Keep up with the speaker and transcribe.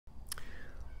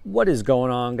What is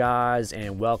going on, guys,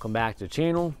 and welcome back to the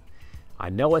channel. I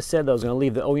know I said that I was going to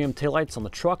leave the OEM taillights on the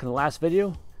truck in the last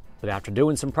video, but after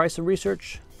doing some pricing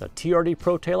research, the TRD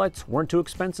Pro taillights weren't too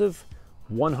expensive,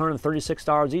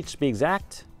 $136 each to be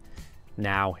exact.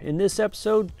 Now, in this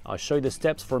episode, I'll show you the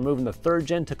steps for removing the 3rd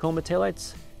gen Tacoma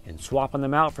taillights and swapping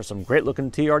them out for some great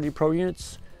looking TRD Pro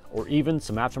units, or even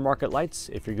some aftermarket lights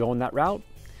if you're going that route.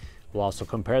 We'll also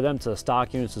compare them to the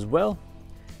stock units as well.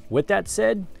 With that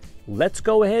said, let's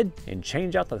go ahead and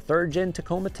change out the 3rd gen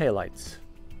Tacoma taillights.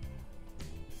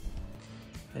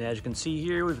 And as you can see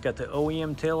here, we've got the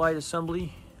OEM taillight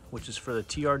assembly, which is for the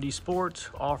TRD Sport,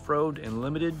 Off-Road, and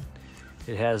Limited.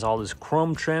 It has all this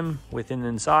chrome trim within and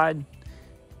inside,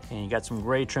 and you got some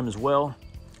gray trim as well.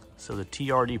 So the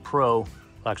TRD Pro will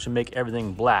actually make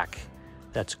everything black.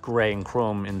 That's gray and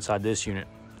chrome inside this unit.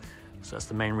 So that's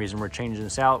the main reason we're changing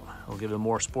this out. It'll give it a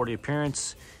more sporty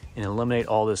appearance and eliminate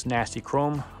all this nasty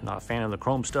chrome. I'm not a fan of the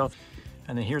chrome stuff.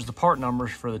 And then here's the part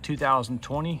numbers for the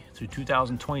 2020 through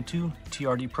 2022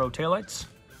 TRD Pro taillights.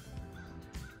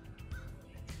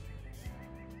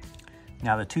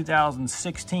 Now the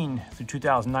 2016 through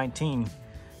 2019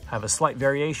 have a slight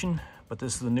variation, but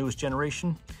this is the newest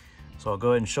generation. So I'll go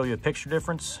ahead and show you a picture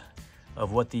difference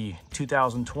of what the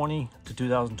 2020 to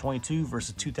 2022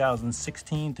 versus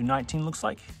 2016 through 19 looks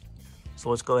like. So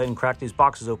let's go ahead and crack these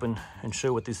boxes open and show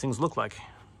you what these things look like.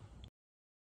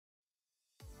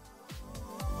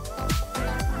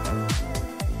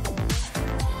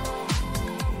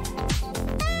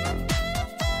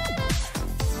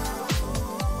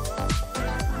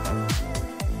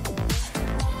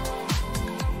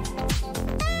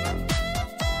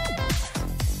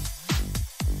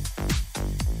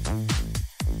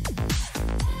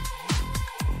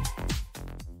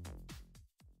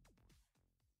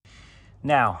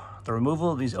 Now, the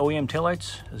removal of these OEM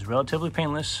taillights is relatively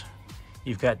painless.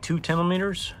 You've got 2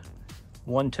 10mm,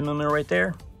 1 10mm right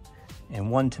there,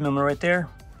 and 1 10mm right there.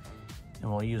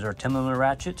 And we'll use our 10mm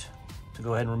ratchet to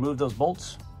go ahead and remove those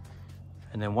bolts.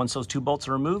 And then once those 2 bolts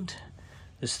are removed,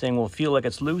 this thing will feel like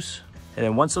it's loose. And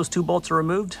then once those 2 bolts are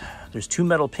removed, there's 2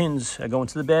 metal pins that go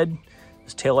into the bed.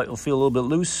 This taillight will feel a little bit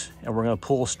loose, and we're gonna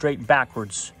pull straight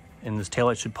backwards, and this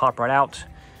taillight should pop right out.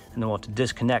 And then we'll have to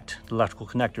disconnect the electrical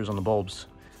connectors on the bulbs.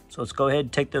 So let's go ahead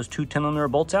and take those 2 10mm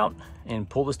bolts out and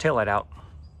pull this taillight out.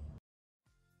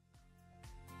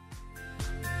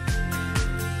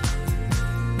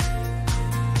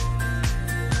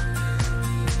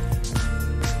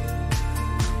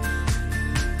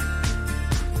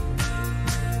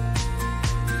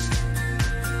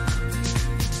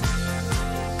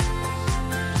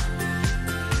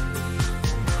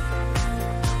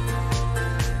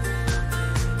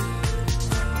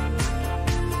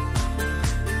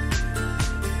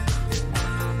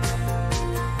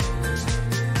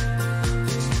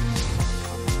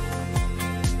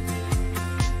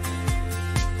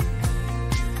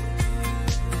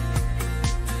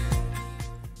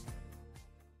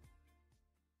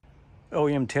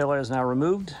 OEM taillight is now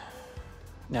removed.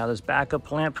 Now this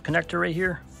backup lamp connector right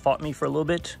here fought me for a little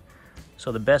bit.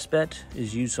 So the best bet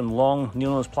is use some long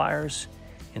needle nose pliers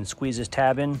and squeeze this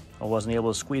tab in. I wasn't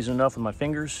able to squeeze it enough with my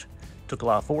fingers. Took a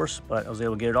lot of force, but I was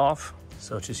able to get it off.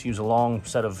 So just use a long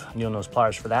set of needle nose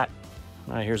pliers for that.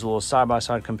 All right, here's a little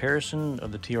side-by-side comparison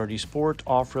of the TRD Sport,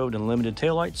 Off-Road, and Limited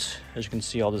taillights. As you can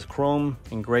see, all this chrome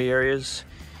and gray areas.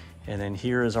 And then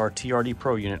here is our TRD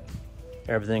Pro unit.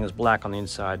 Everything is black on the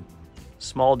inside.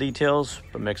 Small details,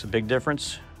 but makes a big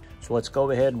difference. So let's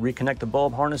go ahead and reconnect the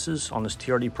bulb harnesses on this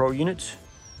TRD Pro unit.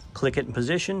 Click it in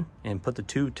position and put the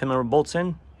 2 10mm bolts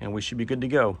in, and we should be good to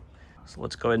go. So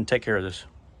let's go ahead and take care of this.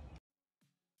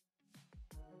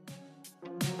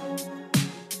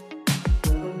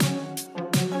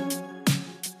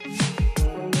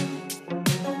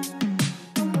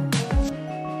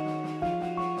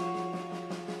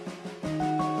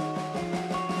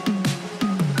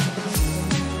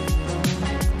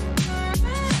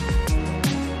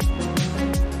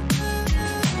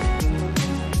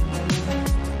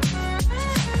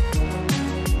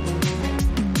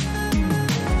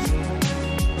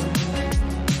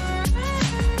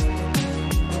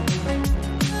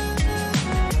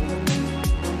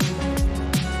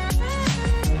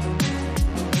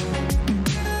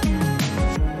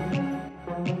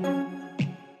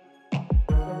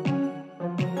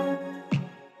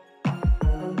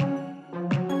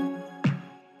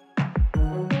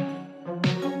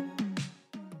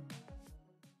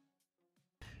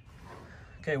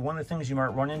 Okay, one of the things you might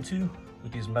run into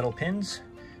with these metal pins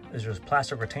is there's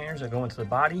plastic retainers that go into the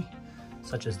body,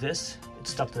 such as this. It's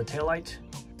stuck to the taillight.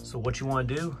 So what you want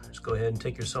to do is go ahead and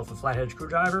take yourself a flathead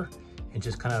screwdriver and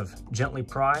just kind of gently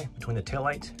pry between the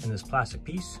taillight and this plastic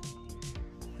piece.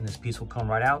 And this piece will come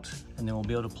right out, and then we'll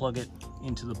be able to plug it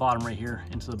into the bottom right here,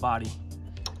 into the body.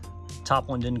 Top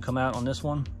one didn't come out on this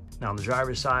one. Now on the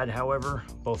driver's side, however,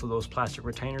 both of those plastic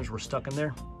retainers were stuck in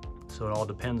there. So it all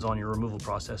depends on your removal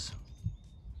process.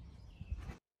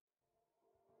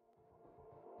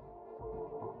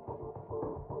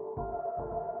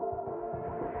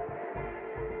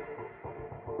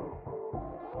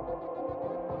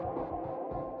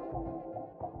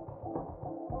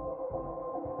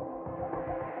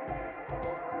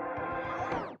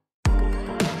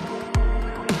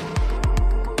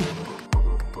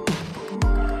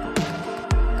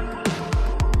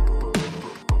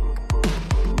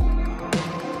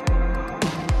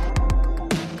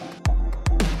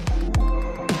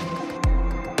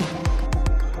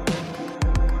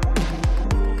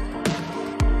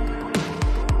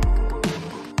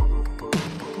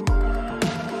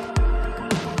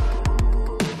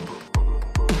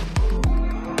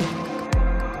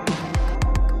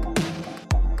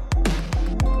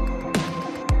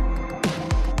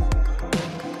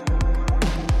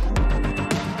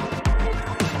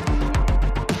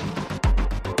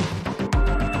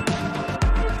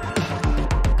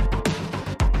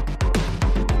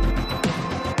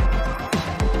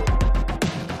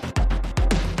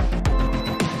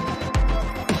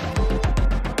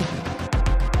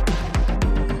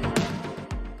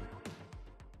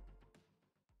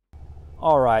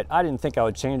 All right, I didn't think I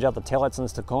would change out the taillights on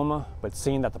this Tacoma, but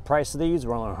seeing that the price of these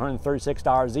were only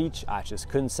 $136 each, I just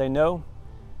couldn't say no.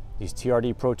 These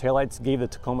TRD Pro taillights gave the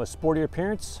Tacoma a sporty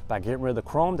appearance by getting rid of the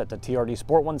chrome that the TRD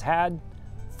Sport ones had.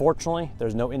 Fortunately,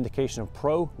 there's no indication of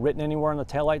Pro written anywhere on the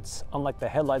taillights, unlike the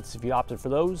headlights if you opted for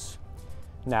those.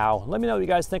 Now, let me know what you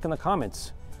guys think in the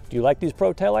comments. Do you like these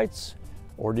Pro taillights?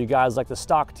 Or do you guys like the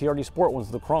stock TRD Sport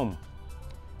ones with the chrome?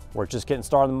 We're just getting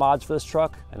started on the mods for this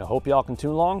truck, and I hope y'all can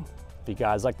tune along. If you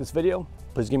guys like this video,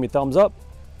 please give me a thumbs up.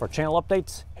 For channel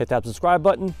updates, hit that subscribe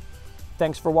button.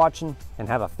 Thanks for watching, and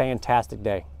have a fantastic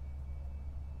day.